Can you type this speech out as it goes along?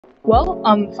Well,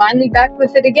 I'm finally back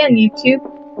with it again, YouTube.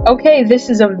 Okay, this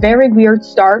is a very weird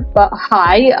start, but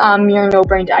hi, I'm your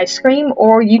no-brained-ice-cream,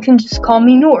 or you can just call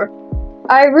me Noor.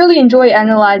 I really enjoy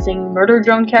analyzing murder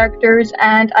drone characters,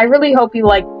 and I really hope you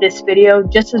like this video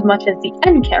just as much as the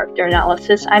end character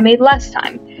analysis I made last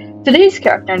time. Today's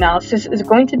character analysis is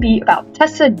going to be about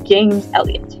Tessa James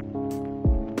Elliott.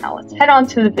 Now let's head on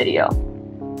to the video.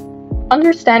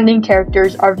 Understanding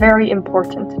characters are very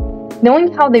important.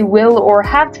 Knowing how they will or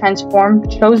have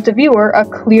transformed shows the viewer a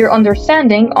clear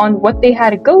understanding on what they had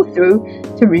to go through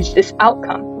to reach this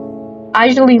outcome. I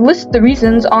usually list the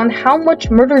reasons on how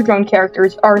much murder drone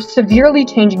characters are severely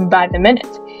changing by the minute,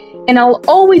 and I'll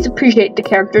always appreciate the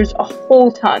characters a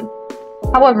whole ton.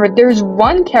 However, there's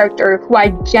one character who I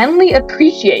genuinely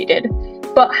appreciated,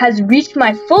 but has reached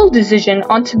my full decision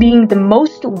onto being the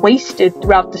most wasted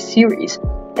throughout the series,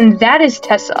 and that is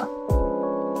Tessa.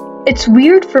 It's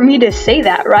weird for me to say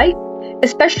that, right?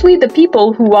 Especially the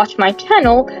people who watch my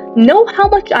channel know how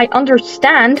much I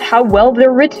understand how well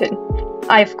they're written.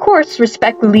 I of course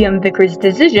respect Liam Vickers'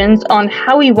 decisions on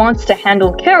how he wants to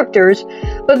handle characters,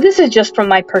 but this is just from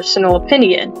my personal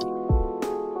opinion.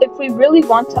 If we really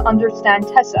want to understand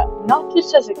Tessa, not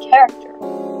just as a character,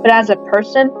 but as a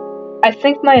person, I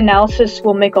think my analysis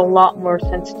will make a lot more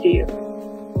sense to you.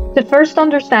 To first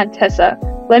understand Tessa,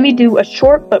 let me do a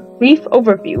short but brief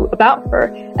overview about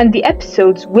her and the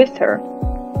episodes with her.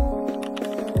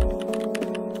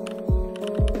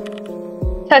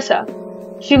 Tessa.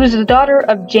 She was the daughter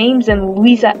of James and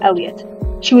Louisa Elliott.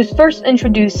 She was first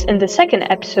introduced in the second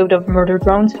episode of Murder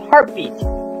Drones, Heartbeat,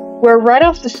 where right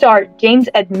off the start, James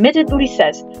admittedly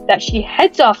says that she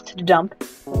heads off to the dump,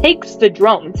 takes the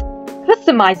drones,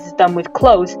 customizes them with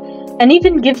clothes, and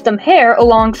even gives them hair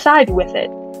alongside with it.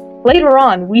 Later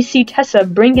on, we see Tessa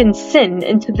bring in Sin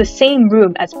into the same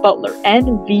room as Butler,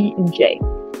 N, V, and J.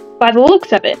 By the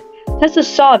looks of it, Tessa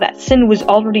saw that Sin was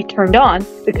already turned on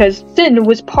because Sin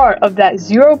was part of that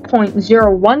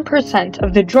 0.01%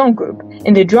 of the drone group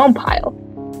in the drone pile,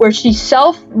 where she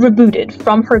self-rebooted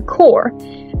from her core,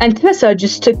 and Tessa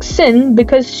just took Sin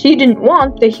because she didn't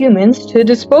want the humans to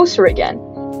dispose her again.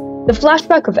 The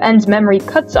flashback of N's memory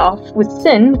cuts off with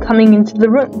Sin coming into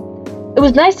the room. It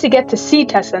was nice to get to see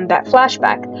Tessa in that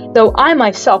flashback, though I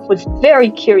myself was very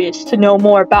curious to know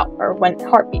more about her when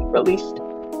Heartbeat released.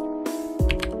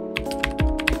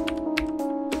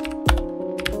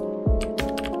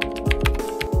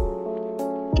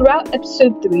 Throughout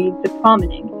episode 3, The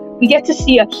Promenade, we get to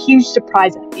see a huge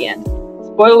surprise at the end.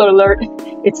 Spoiler alert,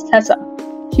 it's Tessa.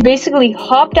 She basically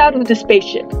hopped out of the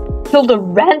spaceship, killed a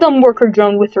random worker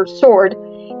drone with her sword,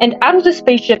 and out of the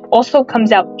spaceship also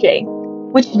comes out Jay.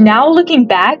 Which now looking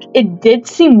back, it did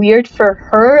seem weird for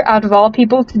her out of all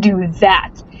people to do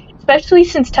that, especially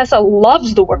since Tessa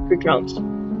loves the worker drones.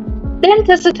 Then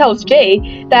Tessa tells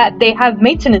Jay that they have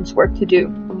maintenance work to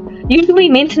do. Usually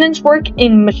maintenance work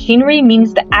in machinery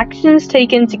means the actions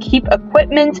taken to keep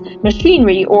equipment,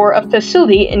 machinery, or a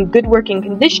facility in good working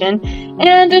condition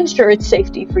and ensure its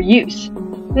safety for use.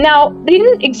 Now, they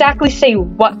didn't exactly say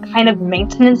what kind of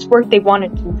maintenance work they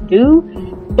wanted to do,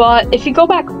 but if you go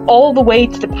back all the way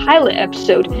to the pilot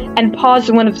episode and pause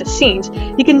one of the scenes,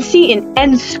 you can see in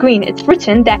N's screen it's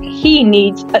written that he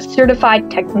needs a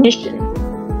certified technician.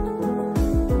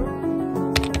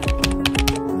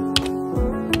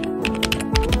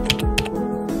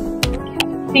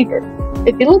 Fever.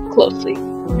 If you look closely,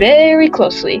 very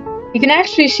closely, you can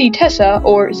actually see Tessa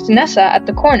or Snessa at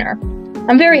the corner.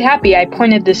 I'm very happy I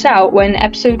pointed this out when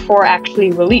episode 4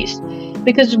 actually released,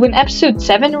 because when episode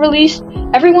 7 released,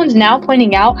 everyone's now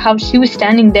pointing out how she was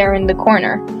standing there in the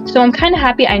corner, so I'm kinda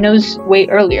happy I noticed way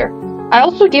earlier. I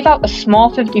also gave out a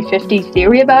small 50-50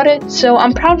 theory about it, so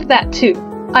I'm proud of that too.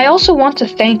 I also want to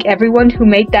thank everyone who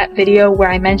made that video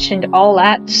where I mentioned all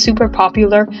that super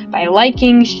popular by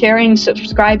liking, sharing,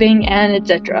 subscribing, and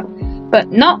etc.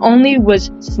 But not only was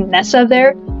Snessa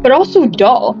there, but also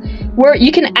Doll, where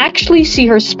you can actually see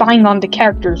her spying on the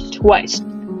characters twice.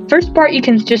 First part you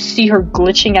can just see her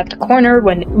glitching at the corner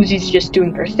when Uzi's just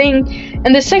doing her thing,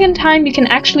 and the second time you can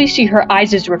actually see her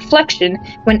eyes' reflection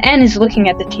when N is looking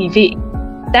at the TV.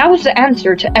 That was the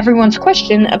answer to everyone's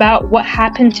question about what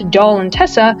happened to Doll and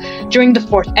Tessa during the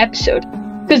 4th episode,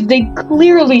 because they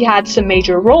clearly had some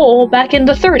major role back in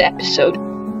the 3rd episode.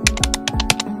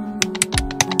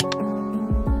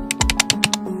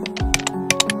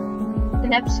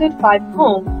 In episode 5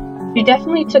 Home, she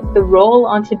definitely took the role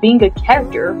onto being a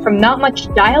character from not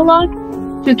much dialogue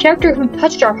to a character who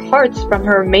touched our hearts from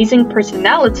her amazing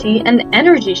personality and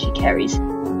energy she carries.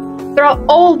 Throughout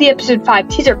all the episode 5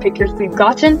 teaser pictures we've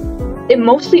gotten, it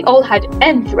mostly all had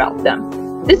N throughout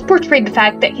them, This portrayed the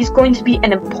fact that he's going to be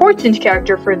an important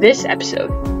character for this episode.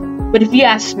 But if you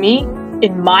ask me,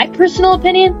 in my personal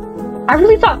opinion, I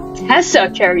really thought Tessa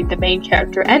carried the main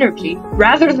character energy,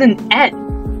 rather than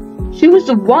N. She was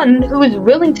the one who was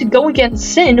willing to go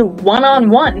against Sin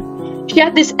one-on-one. She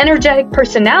had this energetic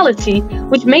personality,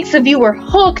 which makes the viewer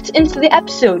hooked into the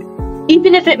episode,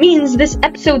 even if it means this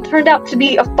episode turned out to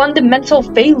be a fundamental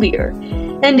failure.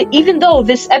 And even though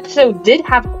this episode did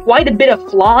have quite a bit of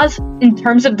flaws in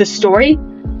terms of the story,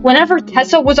 whenever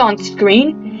Tessa was on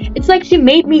screen, it's like she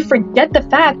made me forget the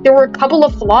fact there were a couple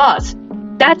of flaws.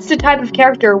 That's the type of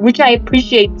character which I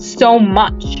appreciate so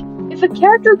much. If a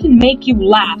character can make you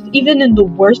laugh even in the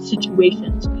worst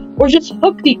situations, or just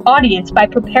hook the audience by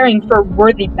preparing for a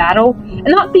worthy battle, and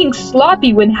not being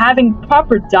sloppy when having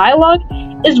proper dialogue,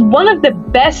 is one of the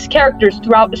best characters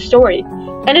throughout the story.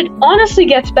 And it honestly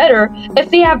gets better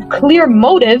if they have clear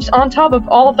motives on top of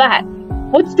all that.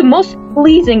 What's the most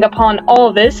pleasing upon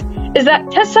all this is that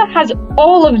Tessa has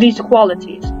all of these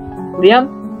qualities.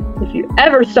 Liam, if you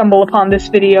ever stumble upon this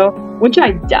video, which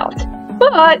I doubt,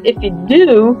 but if you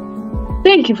do,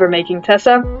 thank you for making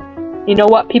Tessa. You know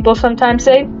what people sometimes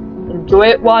say? Enjoy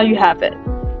it while you have it.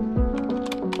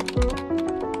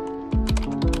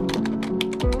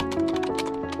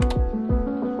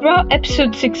 Throughout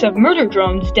episode 6 of Murder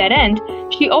Drones Dead End,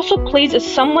 she also plays a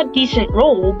somewhat decent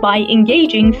role by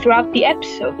engaging throughout the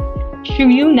episode. She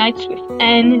reunites with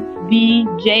N, V,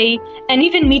 J, and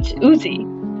even meets Uzi.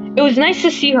 It was nice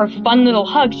to see her fun little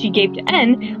hug she gave to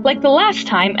N, like the last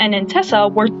time N and Tessa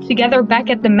were together back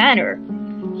at the manor.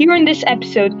 Here in this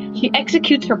episode, she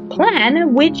executes her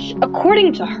plan, which,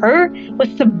 according to her,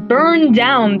 was to burn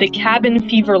down the Cabin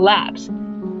Fever Labs.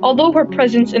 Although her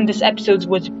presence in this episode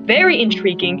was very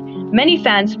intriguing, many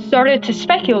fans started to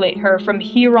speculate her from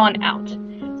here on out.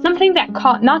 Something that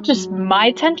caught not just my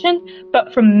attention,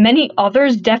 but from many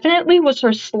others definitely was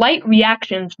her slight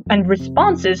reactions and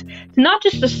responses to not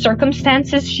just the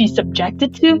circumstances she's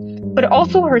subjected to, but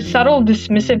also her subtle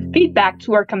dismissive feedback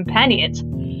to her companions.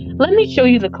 Let me show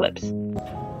you the clips.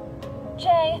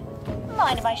 Jay,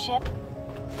 mind my ship.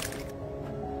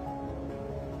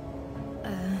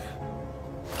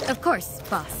 Of course,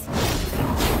 boss.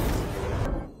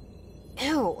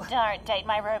 Ew. Don't date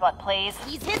my robot, please.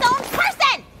 He's his own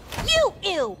person! You,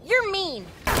 ew! You're mean!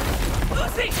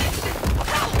 Lucy!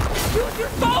 Use your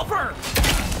solver!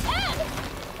 Ed!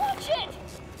 Watch it!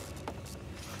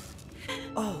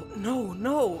 Oh,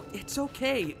 no, it's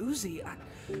okay, Uzi.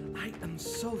 I am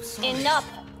so sorry. Enough,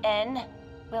 N.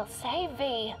 We'll save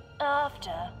V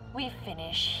after we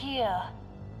finish here.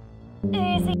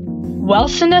 Easy. Well,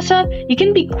 Sinessa, you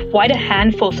can be quite a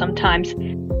handful sometimes.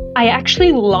 I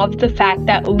actually love the fact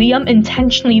that Liam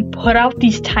intentionally put out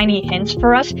these tiny hints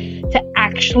for us to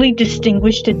actually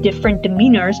distinguish the different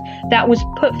demeanors that was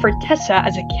put for Tessa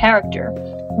as a character,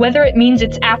 whether it means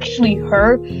it's actually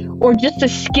her or just a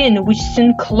skin which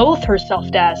Sin clothed herself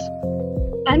as.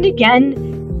 And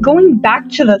again, going back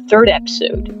to the third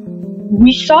episode,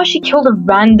 we saw she killed a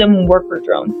random worker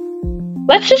drone.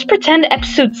 Let's just pretend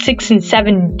episode 6 and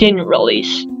 7 didn't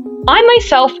release. I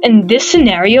myself, in this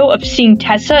scenario of seeing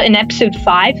Tessa in episode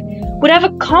 5, would have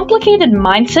a complicated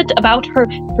mindset about her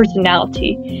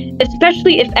personality,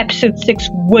 especially if episode 6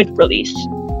 would release.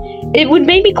 It would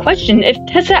make me question if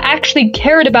Tessa actually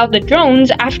cared about the drones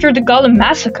after the Gollum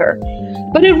massacre,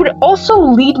 but it would also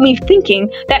lead me thinking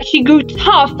that she grew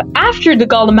tough after the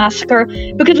Gollum massacre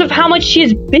because of how much she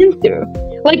has been through.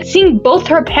 Like seeing both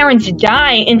her parents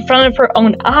die in front of her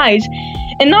own eyes,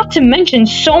 and not to mention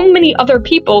so many other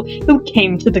people who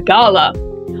came to the gala.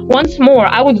 Once more,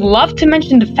 I would love to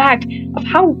mention the fact of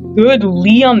how good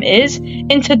Liam is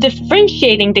into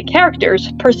differentiating the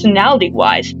characters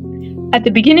personality-wise. At the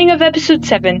beginning of episode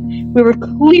 7, we were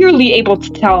clearly able to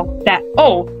tell that,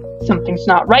 oh, something's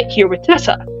not right here with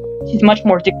Tessa. She's much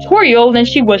more dictatorial than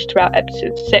she was throughout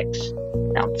episode 6.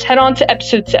 Now let's head on to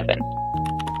episode 7.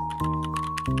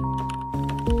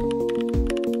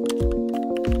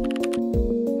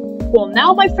 Well,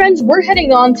 now, my friends, we're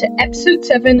heading on to episode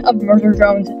 7 of Murder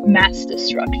Drones Mass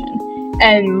Destruction.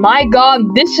 And my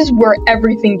god, this is where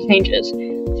everything changes.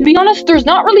 To be honest, there's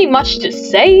not really much to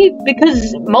say,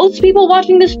 because most people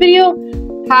watching this video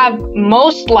have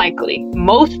most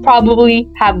probably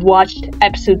have watched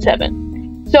episode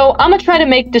 7. So I'm gonna try to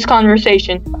make this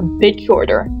conversation a bit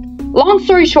shorter. Long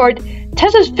story short,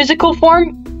 Tessa's physical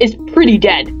form is pretty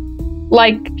dead.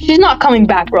 Like, she's not coming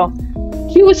back, bro.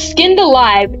 She was skinned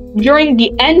alive during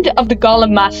the end of the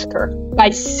Gollum massacre by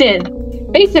Sin.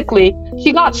 Basically,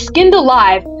 she got skinned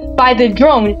alive by the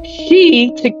drone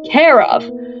she took care of.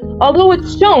 Although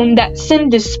it's shown that Sin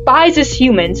despises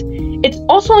humans, it's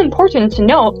also important to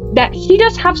note that she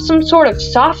does have some sort of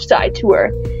soft side to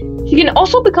her. She can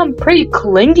also become pretty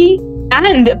clingy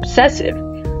and obsessive.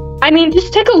 I mean,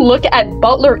 just take a look at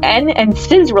Butler N and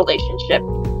Sin's relationship.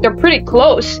 They're pretty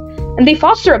close, and they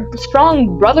foster a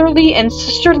strong brotherly and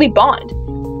sisterly bond.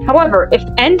 However, if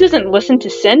N doesn't listen to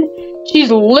Sin,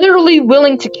 she's literally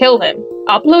willing to kill him,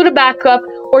 upload a backup,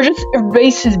 or just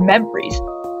erase his memories.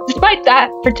 Despite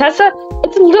that, for Tessa,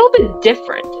 it's a little bit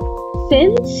different.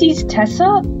 Sin sees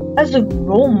Tessa as a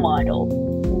role model.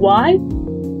 Why?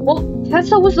 Well,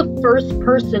 Tessa was the first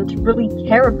person to really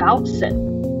care about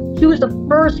Sin. She was the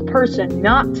first person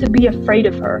not to be afraid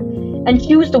of her, and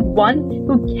she was the one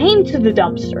who came to the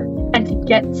dumpster and to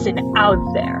get Sin out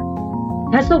of there.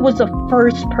 Tessa was the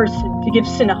first person to give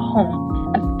Sin a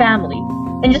home, a family,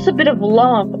 and just a bit of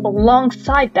love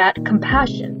alongside that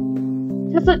compassion.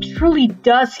 Tessa truly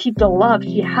does keep the love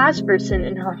she has for Sin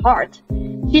in her heart.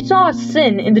 She saw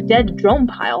Sin in the dead drone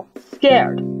pile,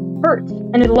 scared, hurt,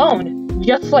 and alone,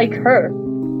 just like her.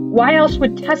 Why else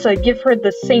would Tessa give her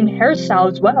the same hairstyle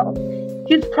as well?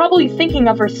 She was probably thinking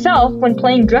of herself when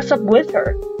playing dress up with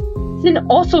her. Sin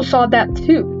also saw that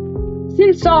too.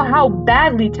 Sin saw how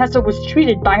badly Tessa was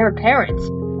treated by her parents.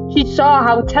 She saw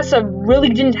how Tessa really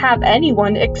didn't have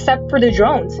anyone except for the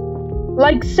drones.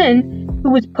 Like Sin,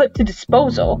 who was put to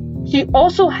disposal, she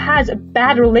also has a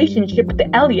bad relationship with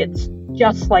the Elliots,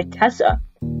 just like Tessa.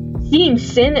 Seeing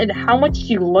Sin and how much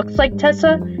she looks like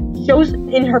Tessa shows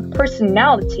in her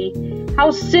personality how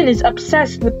Sin is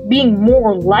obsessed with being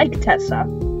more like Tessa.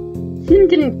 Sin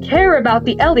didn't care about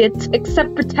the Elliots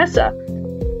except for Tessa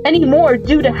anymore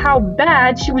due to how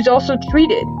bad she was also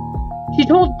treated. She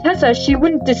told Tessa she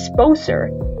wouldn't dispose her,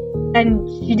 and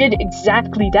she did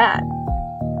exactly that.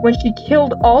 When she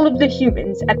killed all of the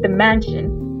humans at the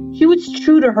mansion, she was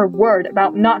true to her word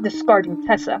about not discarding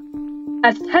Tessa,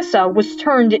 as Tessa was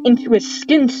turned into a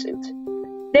skin suit.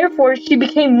 Therefore, she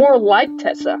became more like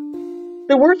Tessa.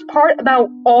 The worst part about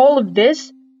all of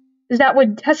this is that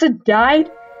when Tessa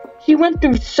died, she went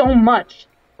through so much.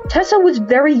 Tessa was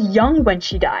very young when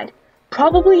she died,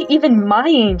 probably even my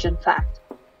age in fact.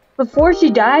 Before she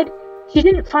died, she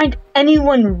didn't find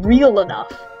anyone real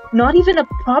enough, not even a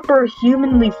proper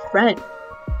humanly friend.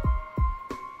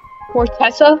 For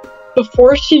Tessa,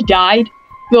 before she died,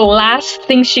 the last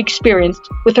thing she experienced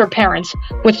with her parents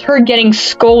was her getting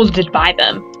scolded by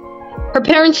them. Her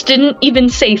parents didn't even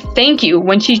say thank you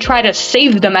when she tried to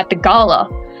save them at the gala.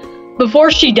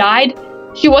 Before she died,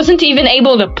 she wasn't even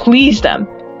able to please them.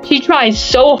 She tries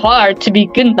so hard to be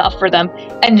good enough for them,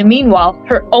 and meanwhile,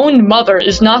 her own mother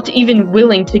is not even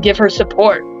willing to give her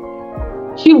support.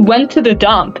 She went to the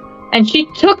dump, and she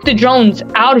took the drones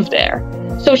out of there,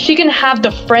 so she can have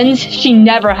the friends she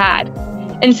never had.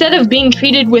 Instead of being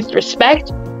treated with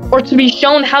respect, or to be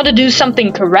shown how to do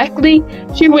something correctly,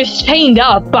 she was chained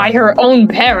up by her own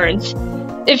parents.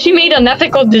 If she made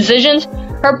unethical decisions,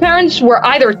 her parents were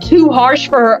either too harsh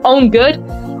for her own good,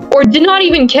 or did not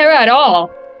even care at all.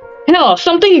 Hell,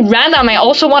 something random I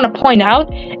also want to point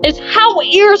out is how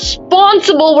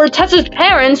irresponsible were Tessa's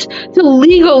parents to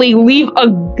legally leave a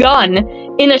gun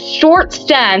in a short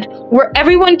stand where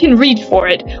everyone can reach for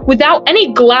it without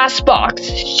any glass box,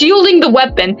 shielding the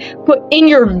weapon put in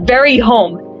your very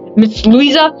home. Miss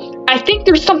Louisa, I think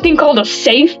there's something called a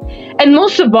safe, and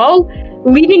most of all,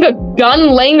 leaving a gun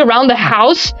laying around the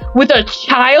house with a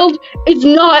child is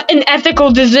not an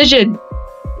ethical decision.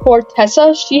 For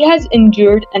Tessa, she has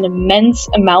endured an immense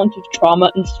amount of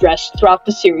trauma and stress throughout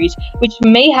the series, which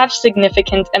may have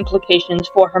significant implications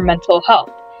for her mental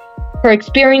health. Her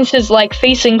experiences like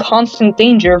facing constant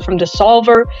danger from the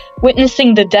Solver,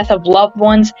 witnessing the death of loved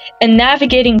ones, and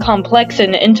navigating complex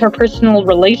and interpersonal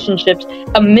relationships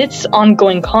amidst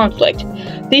ongoing conflict.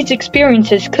 These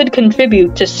experiences could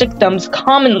contribute to symptoms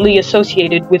commonly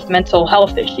associated with mental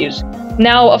health issues.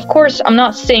 Now, of course, I'm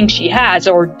not saying she has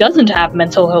or doesn't have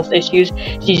mental health issues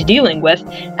she's dealing with,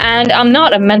 and I'm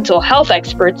not a mental health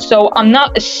expert, so I'm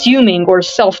not assuming or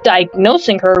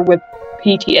self-diagnosing her with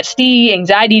PTSD,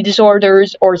 anxiety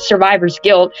disorders, or survivor's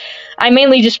guilt. I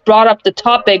mainly just brought up the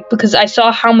topic because I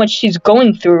saw how much she's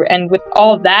going through, and with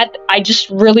all that, I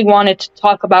just really wanted to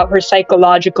talk about her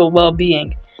psychological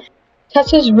well-being.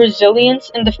 Tessa's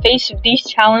resilience in the face of these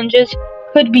challenges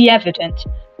could be evident,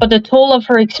 but the toll of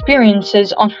her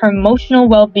experiences on her emotional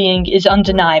well-being is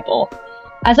undeniable.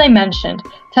 As I mentioned,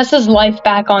 Tessa's life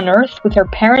back on Earth with her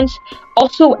parents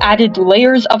also added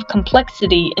layers of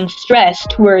complexity and stress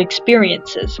to her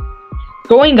experiences.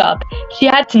 Growing up, she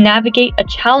had to navigate a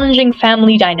challenging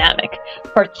family dynamic,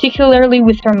 particularly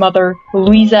with her mother,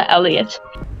 Louisa Elliott.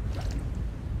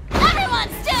 Everyone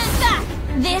stand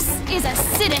This is a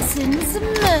citizen's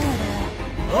murder.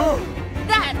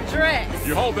 That dress!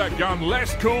 You hold that gun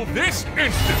less cool this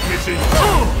instant, Missy!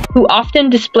 Who often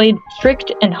displayed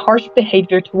strict and harsh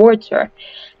behavior towards her.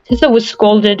 Tessa was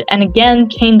scolded and again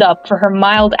chained up for her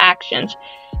mild actions.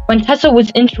 When Tessa was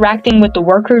interacting with the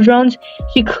worker drones,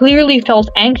 she clearly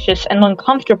felt anxious and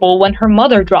uncomfortable when her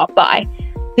mother dropped by.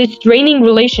 This draining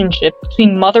relationship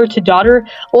between mother to daughter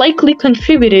likely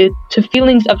contributed to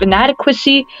feelings of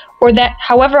inadequacy, or that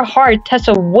however hard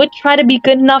Tessa would try to be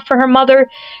good enough for her mother,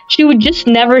 she would just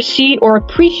never see or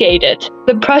appreciate it.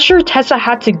 The pressure Tessa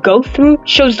had to go through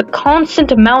shows the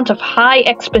constant amount of high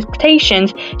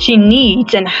expectations she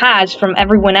needs and has from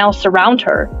everyone else around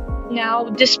her. Now,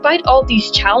 despite all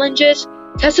these challenges,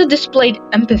 Tessa displayed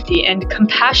empathy and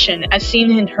compassion as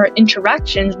seen in her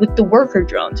interactions with the worker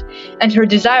drones, and her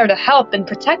desire to help and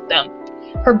protect them.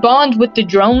 Her bond with the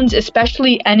drones,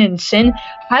 especially N and Sin,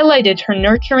 highlighted her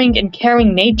nurturing and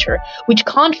caring nature, which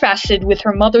contrasted with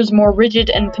her mother's more rigid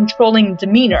and controlling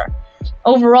demeanor.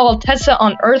 Overall, Tessa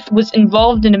on Earth was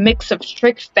involved in a mix of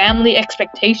strict family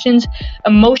expectations,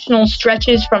 emotional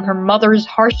stretches from her mother's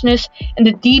harshness, and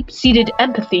a deep-seated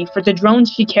empathy for the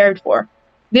drones she cared for.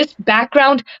 This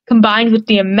background, combined with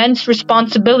the immense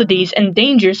responsibilities and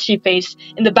dangers she faced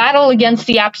in the battle against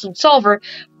the Absolute Solver,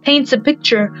 paints a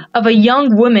picture of a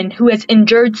young woman who has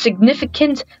endured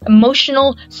significant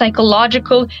emotional,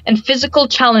 psychological, and physical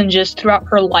challenges throughout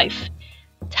her life.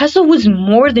 Tessa was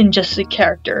more than just a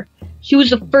character. She was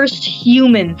the first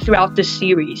human throughout this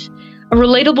series, a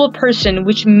relatable person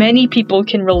which many people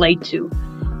can relate to.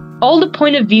 All the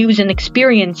point of views and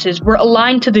experiences were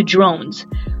aligned to the drones.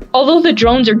 Although the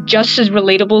drones are just as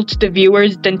relatable to the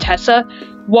viewers than Tessa,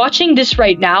 watching this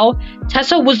right now,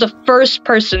 Tessa was the first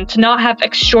person to not have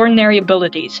extraordinary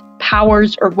abilities,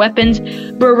 powers, or weapons,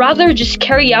 but rather just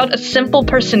carry out a simple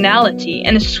personality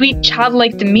and a sweet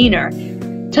childlike demeanor.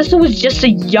 Tessa was just a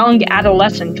young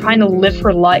adolescent trying to live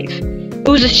her life. It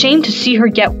was a shame to see her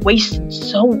get wasted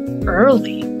so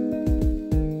early.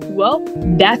 Well,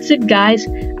 that's it guys.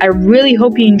 I really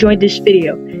hope you enjoyed this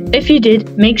video. If you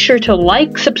did, make sure to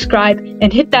like, subscribe,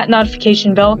 and hit that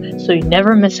notification bell so you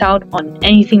never miss out on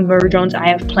anything Murder Drones I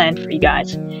have planned for you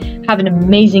guys. Have an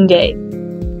amazing day.